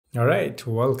All right,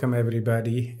 welcome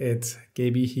everybody. It's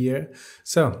KB here.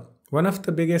 So, one of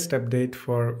the biggest update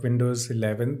for Windows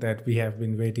 11 that we have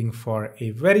been waiting for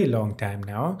a very long time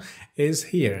now is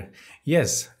here.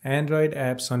 Yes, Android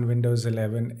apps on Windows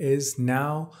 11 is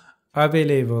now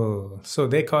available. So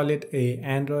they call it a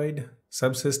Android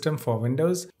subsystem for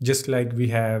Windows, just like we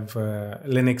have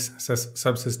Linux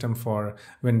subsystem for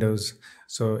Windows.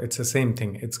 So it's the same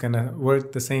thing. It's gonna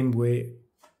work the same way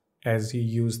as you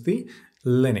use the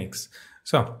Linux.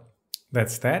 So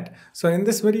that's that. So in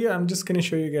this video, I'm just going to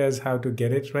show you guys how to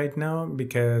get it right now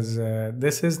because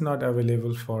this is not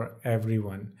available for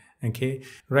everyone. Okay,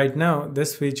 right now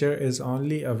this feature is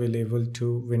only available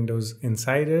to Windows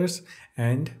insiders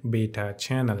and beta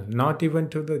channel, not even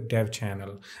to the dev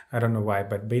channel. I don't know why,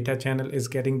 but beta channel is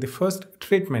getting the first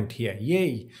treatment here.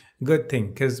 Yay, good thing,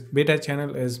 because beta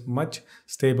channel is much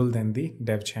stable than the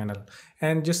dev channel.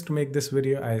 And just to make this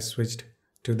video, I switched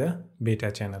to the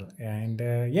beta channel. And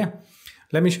yeah,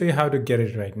 let me show you how to get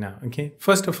it right now. Okay,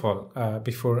 first of all,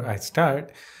 before I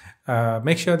start,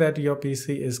 make sure that your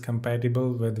PC is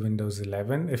compatible with Windows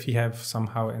 11. If you have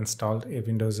somehow installed a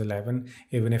Windows 11,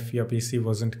 even if your PC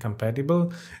wasn't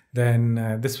compatible,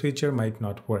 then this feature might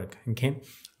not work. Okay,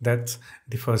 that's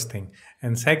the first thing.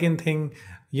 And second thing,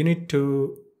 you need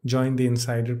to join the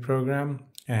insider program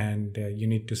and you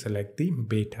need to select the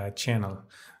beta channel.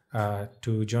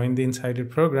 To join the insider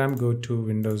program, go to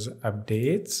Windows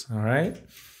Updates. All right.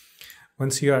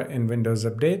 Once you are in Windows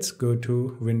Updates, go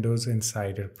to Windows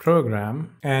Insider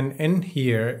Program. And in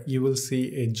here, you will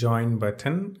see a join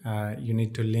button. You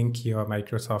need to link your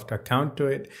Microsoft account to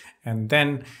it. And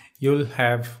then you'll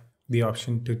have the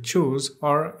option to choose,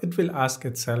 or it will ask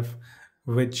itself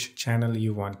which channel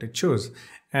you want to choose,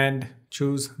 and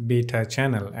choose beta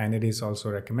channel. And it is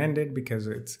also recommended because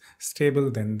it's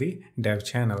stable than the dev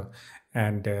channel.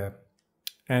 And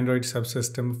Android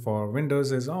subsystem for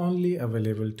Windows is only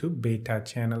available to beta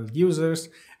channel users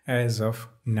as of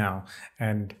now.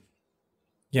 And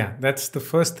yeah, that's the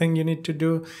first thing you need to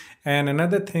do. And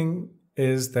another thing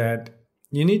is that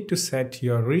you need to set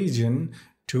your region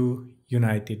to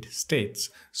United States.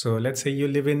 So let's say you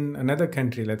live in another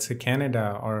country, let's say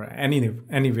Canada or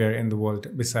anywhere in the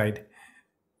world beside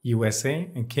USA.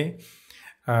 Okay,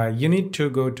 you need to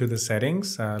go to the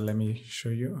settings. Let me show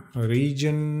you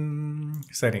region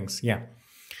settings. Yeah,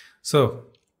 so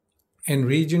in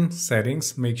region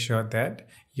settings, make sure that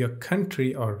your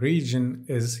country or region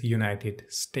is United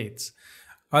States.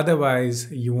 Otherwise,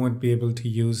 you won't be able to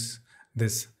use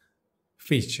this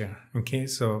feature. Okay,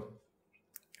 so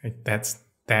that's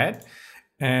that.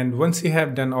 And once you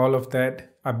have done all of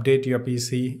that, update your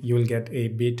PC, you will get a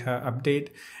beta update.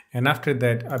 And after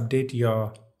that, update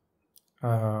your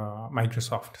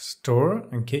Microsoft Store.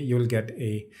 Okay, you'll get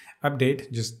a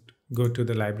update. Just go to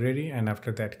the library and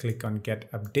after that click on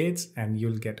get updates and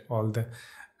you'll get all the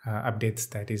updates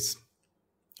that is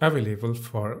available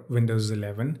for Windows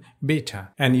 11 beta.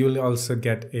 And you'll also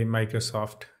get a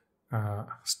Microsoft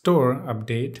Store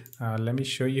update. Let me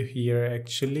show you here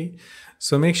actually.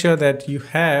 So make sure that you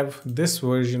have this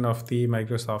version of the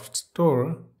Microsoft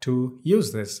Store to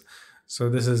use this. So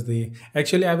this is the,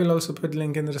 actually I will also put a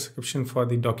link in the description for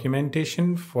the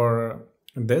documentation for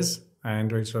this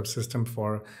Android subsystem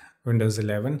for Windows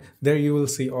 11. There you will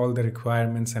see all the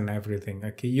requirements and everything.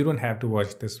 Okay, you don't have to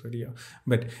watch this video,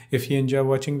 but if you enjoy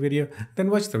watching video,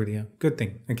 then watch the video. Good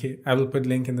thing. Okay, I will put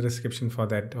link in the description for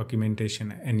that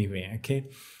documentation anyway. Okay,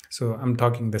 so I'm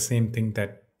talking the same thing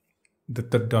that the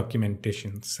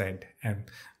documentation said, and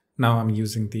now I'm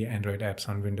using the Android apps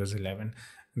on Windows 11.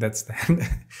 That's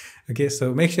that. Okay,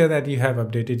 so make sure that you have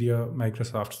updated your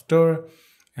Microsoft Store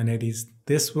and it is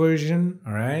this version.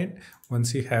 All right,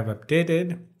 once you have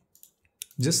updated,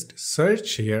 just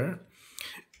search here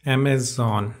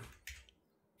Amazon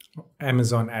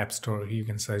App Store. You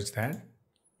can search that,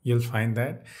 you'll find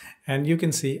that, and you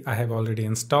can see I have already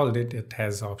installed it. It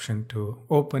has option to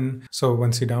open. So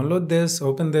once you download this,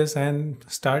 open this and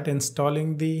start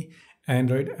installing the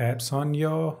Android apps on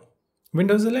your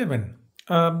Windows 11.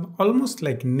 Almost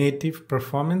like native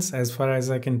performance as far as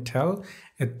I can tell.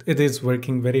 It is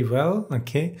working very well.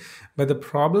 Okay, but the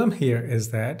problem here is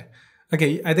that,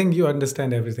 okay, I think you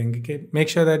understand everything. Okay, make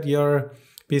sure that your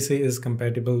PC is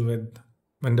compatible with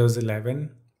Windows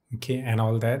 11, okay, and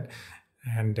all that,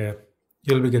 and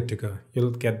you'll be good to go.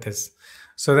 You'll get this.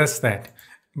 So that's that.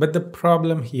 But the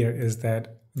problem here is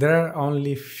that there are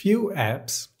only few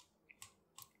apps.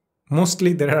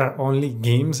 Mostly there are only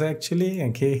games actually.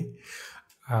 Okay,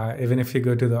 even if you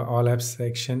go to the all apps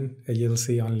section, you'll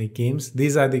see only games.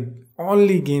 These are the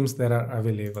only games that are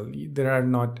available. There are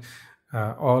not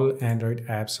all Android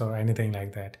apps or anything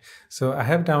like that. So I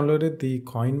have downloaded the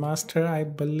Coin Master, I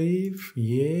believe.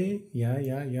 Yeah.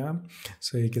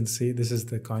 So you can see this is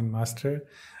the Coin Master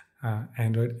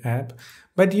Android app.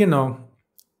 But you know,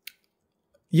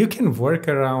 you can work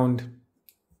around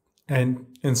and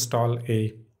install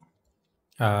a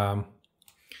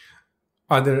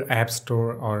other app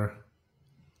store, or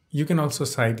you can also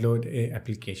sideload a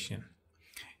application.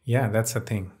 Yeah, that's a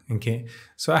thing. Okay,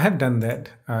 so I have done that.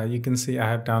 You can see I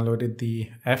have downloaded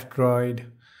the F-Droid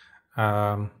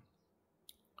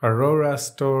Aurora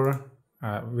store,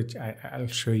 which I'll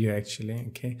show you actually.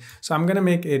 Okay, so I'm gonna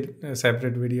make a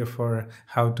separate video for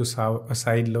how to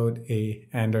sideload a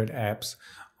Android apps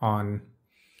on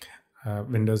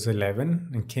Windows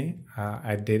 11. Okay,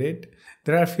 I did it.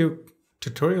 There are a few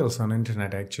tutorials on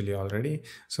internet actually already.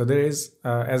 So there is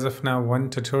as of now one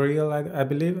tutorial, I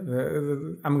believe.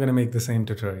 I'm gonna make the same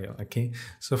tutorial. Okay,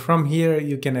 so from here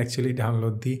you can actually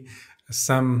download the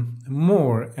some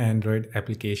more Android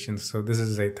applications. So this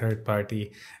is a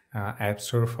third-party app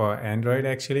store for Android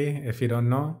actually. If you don't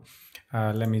know,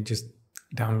 let me just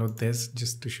download this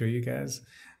just to show you guys.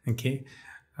 Okay,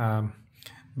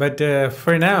 but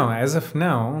for now, as of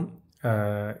now,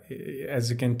 as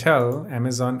you can tell,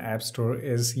 Amazon App Store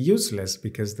is useless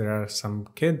because there are some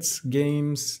kids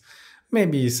games,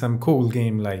 maybe some cool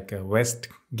game like a West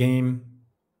game.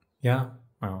 Yeah,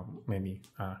 well, maybe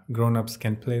grown-ups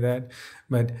can play that.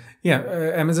 But yeah,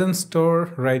 Amazon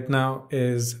Store right now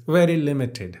is very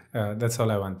limited. That's all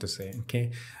I want to say.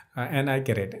 Okay, and I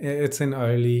get it. It's an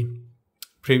early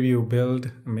preview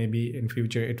build. Maybe in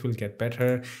future it will get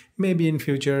better. Maybe in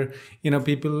future, you know,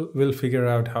 people will figure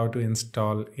out how to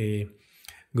install a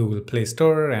Google Play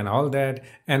Store and all that.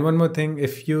 And one more thing,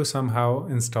 if you somehow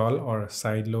install or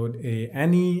sideload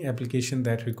any application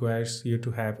that requires you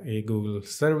to have a Google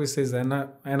services and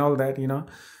all that, you know,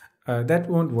 that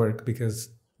won't work because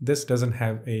this doesn't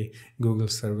have a Google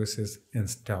services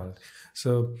installed.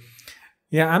 So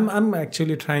yeah, I'm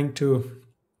actually trying to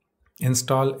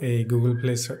install a Google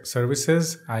Play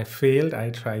services. I failed. I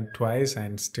tried twice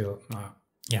and still,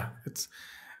 yeah, it's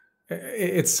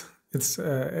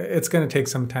going to take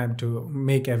some time to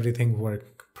make everything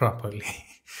work properly.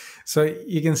 So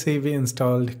you can see we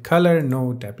installed Color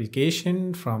Note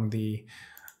application from the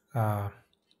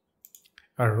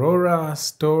Aurora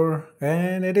store,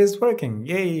 and it is working.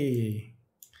 Yay!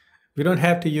 We don't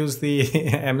have to use the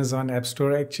Amazon App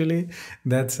Store actually.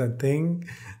 That's a thing,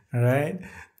 all right?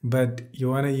 But you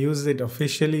want to use it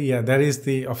officially? Yeah, that is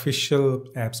the official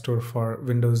App Store for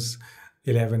Windows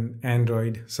 11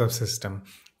 Android subsystem,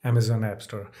 Amazon App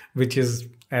Store, which is,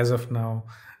 as of now,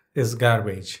 is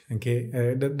garbage. Okay,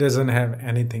 it doesn't have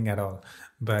anything at all.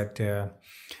 But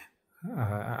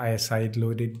I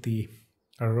sideloaded the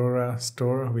Aurora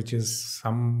store, which is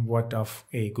somewhat of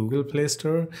a Google Play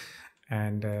Store,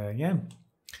 and yeah.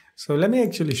 So let me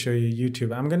actually show you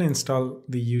YouTube. I'm going to install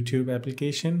the YouTube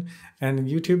application, and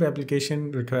YouTube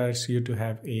application requires you to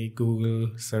have a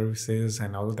Google services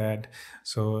and all that.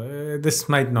 So this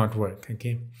might not work.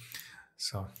 Okay.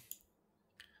 So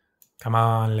come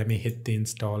on, let me hit the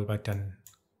install button.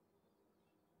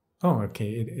 Oh, okay.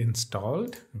 It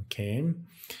installed. Okay.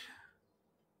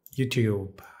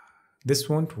 YouTube. This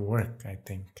won't work, I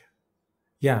think.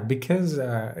 Yeah, because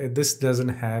this doesn't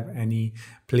have any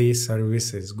Play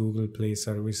services, Google Play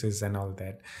services and all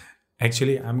that.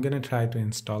 Actually, I'm going to try to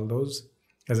install those,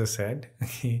 as I said.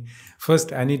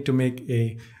 First, I need to make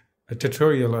a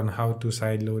tutorial on how to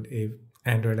sideload a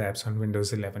Android apps on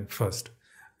Windows 11 first.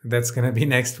 That's going to be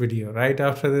next video. Right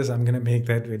after this, I'm going to make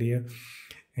that video.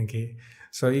 Okay.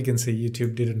 So you can see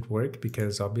YouTube didn't work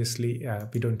because obviously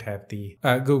we don't have the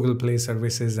Google Play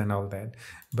services and all that.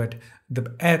 But the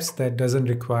apps that doesn't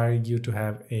require you to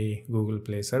have a Google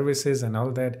Play services and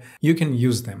all that, you can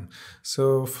use them.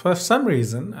 So for some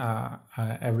reason,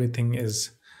 everything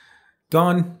is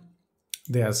gone.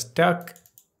 They are stuck.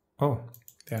 Oh,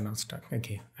 they are not stuck.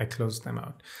 Okay, I closed them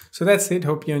out. So that's it.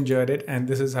 Hope you enjoyed it. And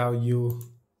this is how you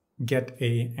get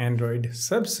a Android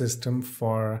subsystem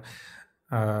for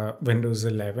Windows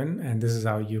 11, and this is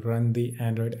how you run the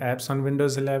Android apps on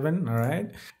Windows 11. All right,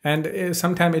 and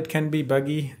sometimes it can be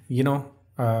buggy, you know.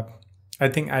 I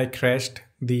think I crashed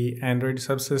the Android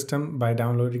subsystem by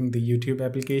downloading the YouTube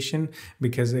application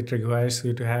because it requires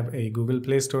you to have a Google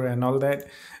Play Store and all that.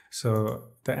 So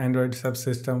the Android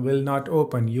subsystem will not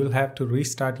open. You'll have to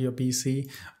restart your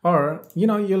PC, or you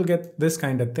know, you'll get this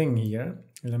kind of thing here.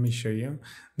 Let me show you.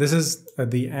 This is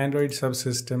the Android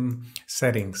subsystem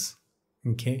settings.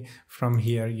 Okay, from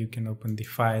here you can open the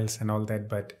files and all that,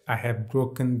 but I have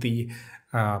broken the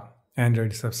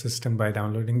Android subsystem by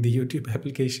downloading the YouTube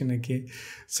application. Okay,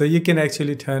 so you can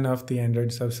actually turn off the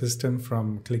Android subsystem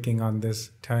from clicking on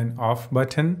this turn off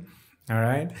button. All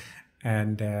right,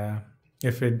 and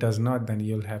if it does not, then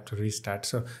you'll have to restart.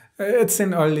 So it's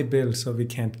an early build, so we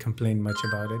can't complain much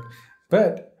about it.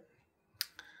 But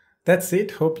that's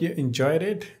it. Hope you enjoyed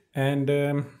it. And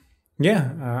yeah,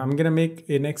 I'm gonna make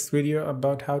a next video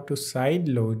about how to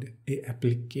sideload a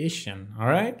application. All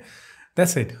right,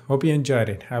 that's it. Hope you enjoyed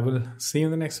it. I will see you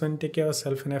in the next one. Take care of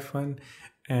yourself and have fun.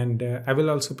 And I will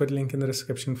also put a link in the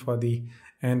description for the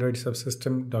Android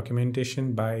subsystem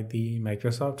documentation by the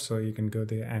Microsoft, so you can go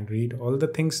there and read all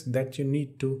the things that you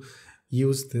need to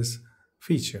use this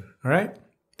feature. All right,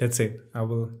 that's it. I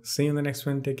will see you in the next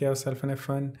one. Take care of yourself and have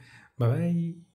fun. Bye bye.